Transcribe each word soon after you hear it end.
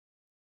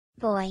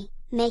Boy,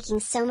 making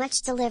so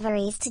much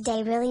deliveries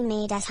today really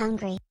made us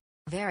hungry.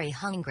 Very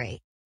hungry.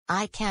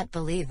 I can't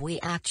believe we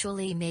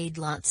actually made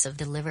lots of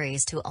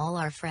deliveries to all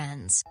our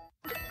friends.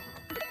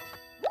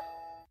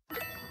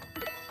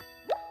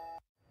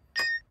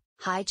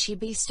 Hi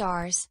Chibi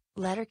Stars,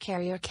 letter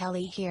carrier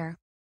Kelly here.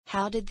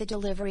 How did the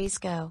deliveries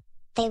go?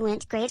 They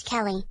went great,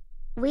 Kelly.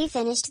 We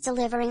finished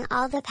delivering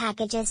all the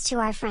packages to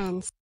our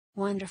friends.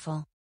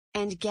 Wonderful.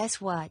 And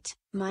guess what?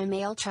 My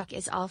mail truck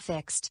is all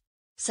fixed.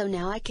 So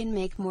now I can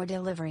make more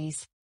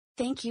deliveries.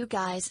 Thank you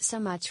guys so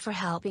much for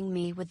helping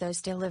me with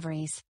those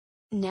deliveries.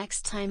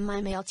 Next time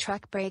my mail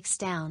truck breaks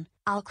down,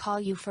 I'll call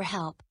you for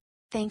help.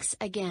 Thanks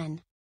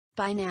again.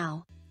 Bye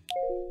now.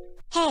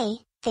 Hey,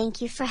 thank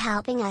you for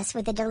helping us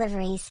with the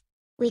deliveries.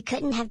 We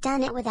couldn't have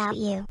done it without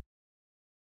you.